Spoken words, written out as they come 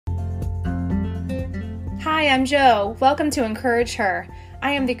Hi, I'm Jo. Welcome to Encourage Her.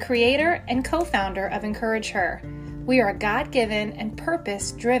 I am the creator and co-founder of Encourage Her. We are a God-given and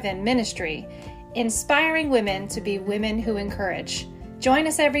purpose-driven ministry, inspiring women to be women who encourage. Join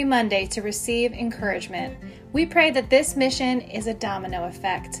us every Monday to receive encouragement. We pray that this mission is a domino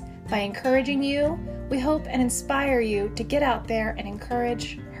effect. By encouraging you, we hope and inspire you to get out there and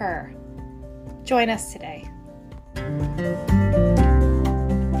encourage her. Join us today.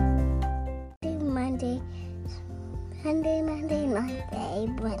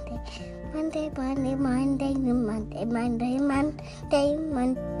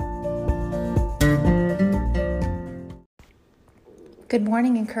 Good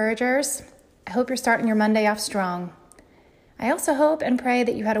morning, encouragers. I hope you're starting your Monday off strong. I also hope and pray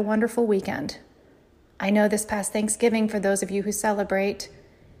that you had a wonderful weekend. I know this past Thanksgiving, for those of you who celebrate,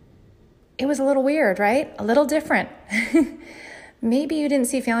 it was a little weird, right? A little different. Maybe you didn't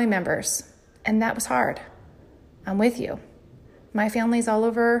see family members, and that was hard. I'm with you. My family's all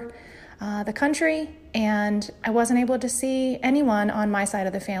over the country, and I wasn't able to see anyone on my side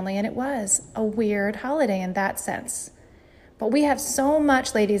of the family, and it was a weird holiday in that sense. But we have so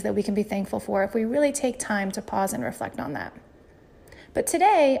much, ladies, that we can be thankful for if we really take time to pause and reflect on that. But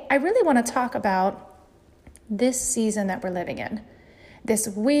today, I really want to talk about this season that we're living in, this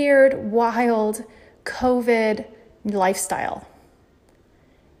weird, wild COVID lifestyle.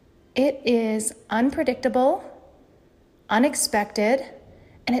 It is unpredictable, unexpected,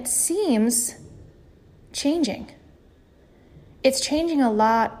 and it seems changing. It's changing a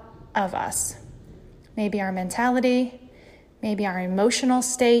lot of us. Maybe our mentality, maybe our emotional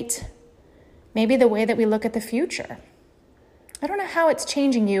state, maybe the way that we look at the future. I don't know how it's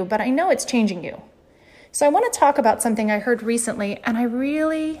changing you, but I know it's changing you. So I want to talk about something I heard recently and I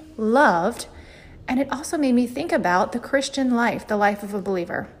really loved, and it also made me think about the Christian life, the life of a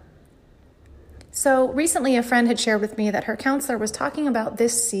believer. So recently a friend had shared with me that her counselor was talking about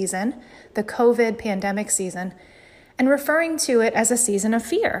this season, the COVID pandemic season, and referring to it as a season of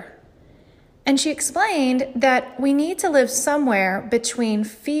fear. And she explained that we need to live somewhere between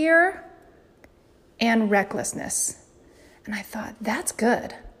fear and recklessness. And I thought, that's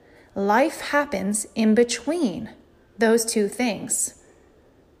good. Life happens in between those two things.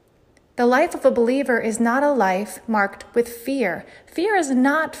 The life of a believer is not a life marked with fear. Fear is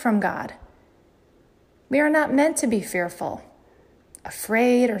not from God. We are not meant to be fearful,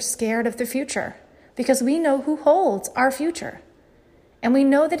 afraid, or scared of the future, because we know who holds our future. And we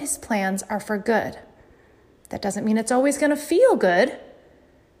know that his plans are for good. That doesn't mean it's always going to feel good.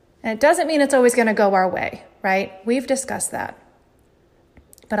 And it doesn't mean it's always going to go our way, right? We've discussed that.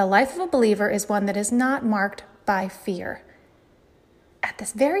 But a life of a believer is one that is not marked by fear. At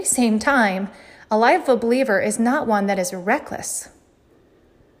this very same time, a life of a believer is not one that is reckless.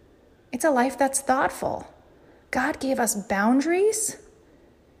 It's a life that's thoughtful. God gave us boundaries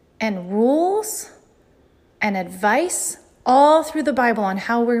and rules and advice all through the Bible on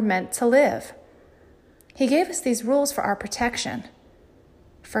how we're meant to live. He gave us these rules for our protection,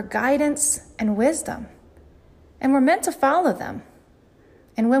 for guidance and wisdom, and we're meant to follow them.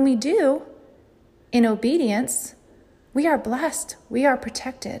 And when we do, in obedience, we are blessed, we are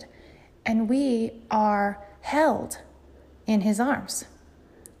protected, and we are held in his arms,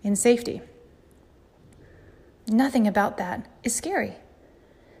 in safety. Nothing about that is scary.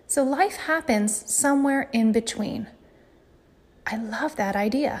 So life happens somewhere in between. I love that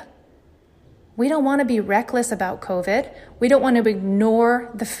idea. We don't want to be reckless about COVID. We don't want to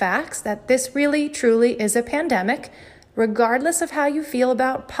ignore the facts that this really, truly is a pandemic. Regardless of how you feel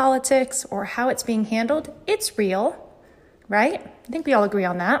about politics or how it's being handled, it's real, right? I think we all agree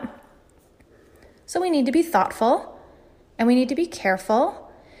on that. So we need to be thoughtful and we need to be careful.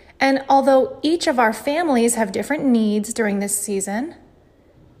 And although each of our families have different needs during this season,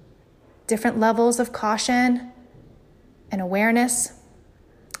 different levels of caution and awareness,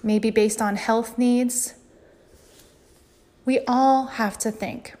 maybe based on health needs, we all have to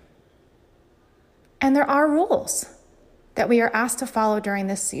think. And there are rules that we are asked to follow during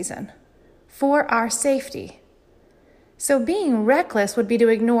this season for our safety. So being reckless would be to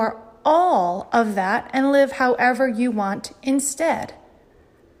ignore all of that and live however you want instead.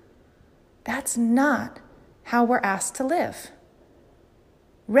 That's not how we're asked to live.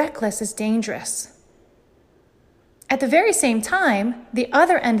 Reckless is dangerous. At the very same time, the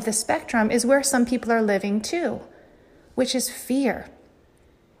other end of the spectrum is where some people are living too, which is fear.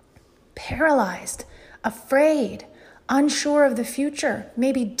 Paralyzed, afraid, unsure of the future,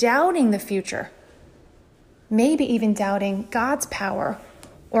 maybe doubting the future, maybe even doubting God's power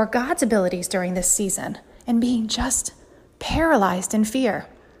or God's abilities during this season, and being just paralyzed in fear.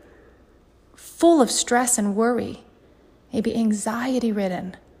 full of stress and worry, maybe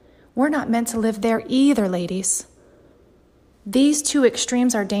anxiety-ridden. We're not meant to live there either, ladies. These two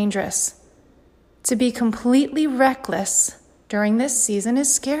extremes are dangerous. To be completely reckless during this season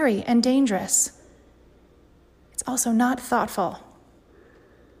is scary and dangerous. It's also not thoughtful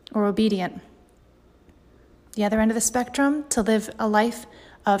or obedient. The other end of the spectrum, to live a life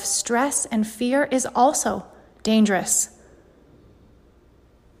of stress and fear, is also dangerous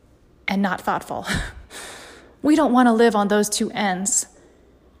and not thoughtful. We don't want to live on those two ends.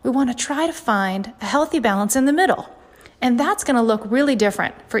 We want to try to find a healthy balance in the middle. And that's going to look really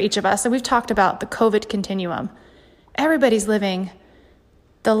different for each of us. And we've talked about the COVID continuum. Everybody's living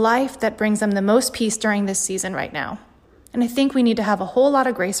the life that brings them the most peace during this season right now. And I think we need to have a whole lot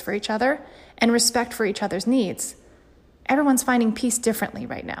of grace for each other and respect for each other's needs. Everyone's finding peace differently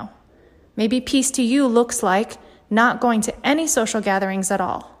right now. Maybe peace to you looks like not going to any social gatherings at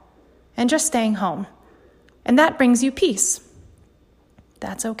all and just staying home. And that brings you peace.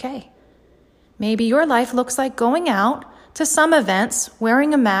 That's okay. Maybe your life looks like going out to some events,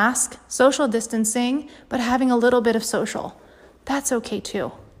 wearing a mask, social distancing, but having a little bit of social. That's okay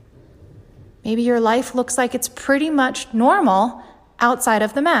too. Maybe your life looks like it's pretty much normal outside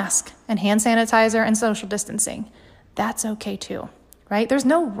of the mask and hand sanitizer and social distancing. That's okay too, right? There's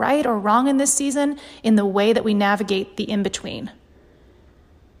no right or wrong in this season in the way that we navigate the in-between.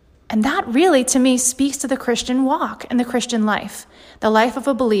 And that really, to me, speaks to the Christian walk and the Christian life, the life of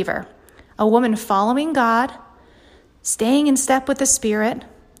a believer, a woman following God, staying in step with the Spirit,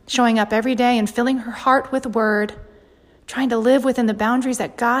 showing up every day and filling her heart with word, trying to live within the boundaries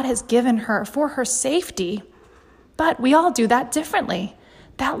that God has given her for her safety. But we all do that differently.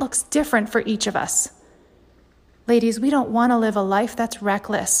 That looks different for each of us. Ladies, we don't want to live a life that's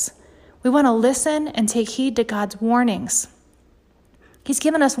reckless. We want to listen and take heed to God's warnings. He's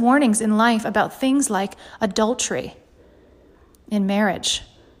given us warnings in life about things like adultery in marriage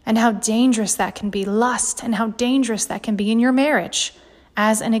and how dangerous that can be, lust, and how dangerous that can be in your marriage,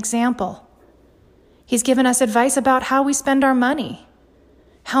 as an example. He's given us advice about how we spend our money,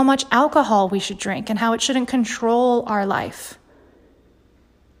 how much alcohol we should drink, and how it shouldn't control our life.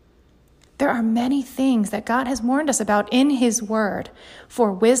 There are many things that God has warned us about in His Word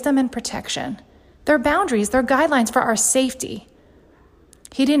for wisdom and protection. They're boundaries, they're guidelines for our safety.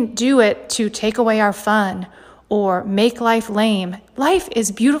 He didn't do it to take away our fun or make life lame. Life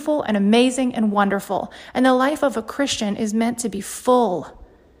is beautiful and amazing and wonderful, and the life of a Christian is meant to be full,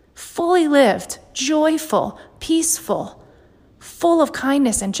 fully lived, joyful, peaceful, full of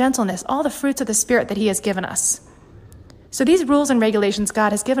kindness and gentleness, all the fruits of the Spirit that He has given us. So these rules and regulations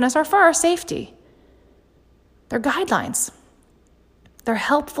God has given us are for our safety. They're guidelines. They're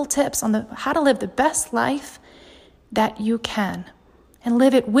helpful tips on how to live the best life that you can and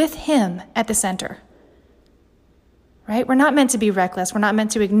live it with Him at the center. Right? We're not meant to be reckless. We're not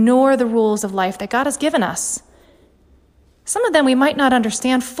meant to ignore the rules of life that God has given us. Some of them we might not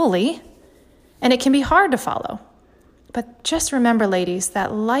understand fully, and it can be hard to follow. But just remember, ladies,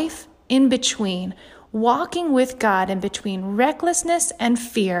 that life in between, walking with God in between recklessness and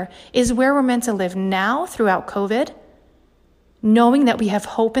fear, is where we're meant to live now throughout COVID, knowing that we have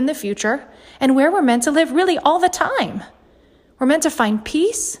hope in the future, and where we're meant to live really all the time. We're meant to find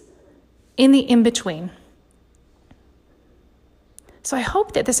peace in the in-between. So I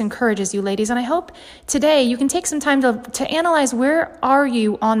hope that this encourages you, ladies, and I hope today you can take some time to analyze, where are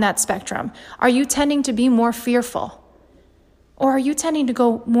you on that spectrum? Are you tending to be more fearful? Or are you tending to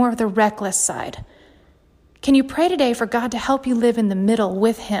go more the reckless side? Can you pray today for God to help you live in the middle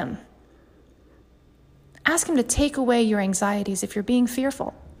with Him? Ask Him to take away your anxieties if you're being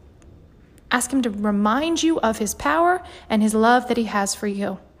fearful. Ask Him to remind you of His power and His love that He has for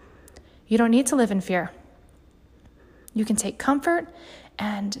you. You don't need to live in fear. You can take comfort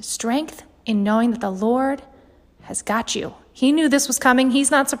and strength in knowing that the Lord has got you. He knew this was coming. He's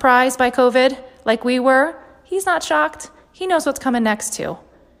not surprised by COVID like we were. He's not shocked. He knows what's coming next too.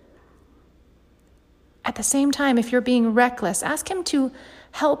 At the same time, if you're being reckless, ask Him to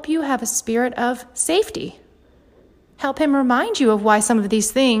help you have a spirit of safety. Help Him remind you of why some of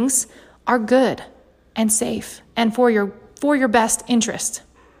these things are good and safe and for your best interest.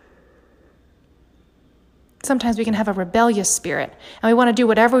 Sometimes we can have a rebellious spirit, and we want to do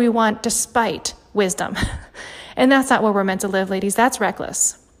whatever we want despite wisdom. And that's not where we're meant to live, ladies. That's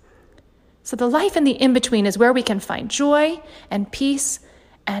reckless. So the life in the in-between is where we can find joy and peace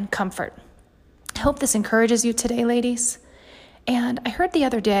and comfort. I hope this encourages you today, ladies. And I heard the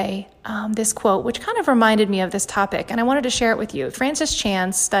other day this quote, which kind of reminded me of this topic, and I wanted to share it with you. Francis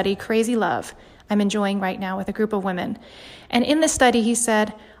Chan's study, Crazy Love, I'm enjoying right now with a group of women. And in this study, he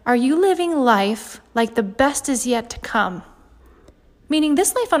said, Are you living life like the best is yet to come? Meaning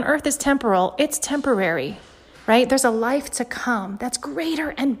this life on earth is temporal, it's temporary, right? There's a life to come that's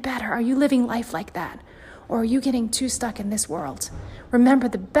greater and better. Are you living life like that? Or are you getting too stuck in this world? Remember,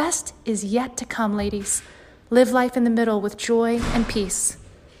 the best is yet to come, ladies. Live life in the middle with joy and peace.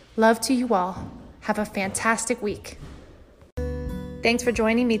 Love to you all. Have a fantastic week. Thanks for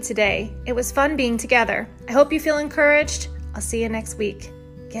joining me today. It was fun being together. I hope you feel encouraged. I'll see you next week.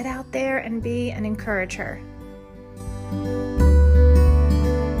 Get out there and be an encourager.